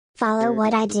Follow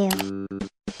what I do.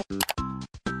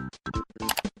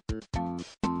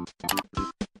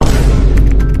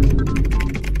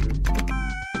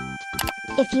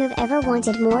 If you've ever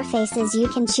wanted more faces, you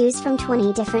can choose from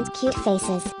 20 different cute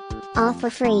faces. All for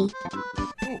free.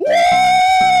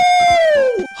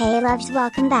 Hey loves,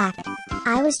 welcome back.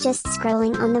 I was just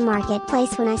scrolling on the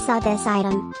marketplace when I saw this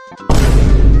item.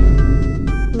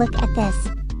 Look at this.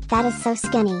 That is so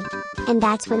skinny. And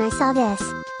that's when I saw this.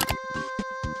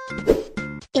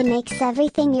 It makes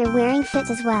everything you're wearing fit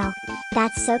as well.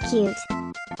 That's so cute.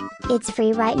 It's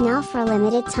free right now for a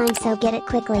limited time, so get it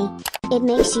quickly. It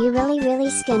makes you really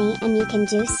skinny and you can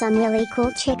do some really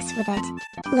cool tricks with it.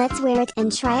 Let's wear it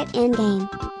and try it in game.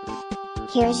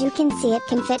 Here, as you can see, it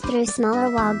can fit through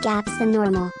smaller wall gaps than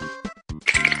normal.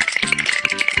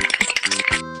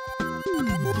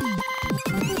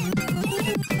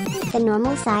 The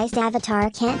normal sized avatar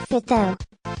can't fit though.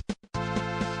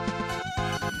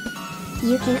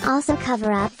 You can also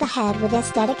cover up the head with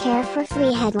aesthetic hair for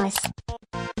free. Headless.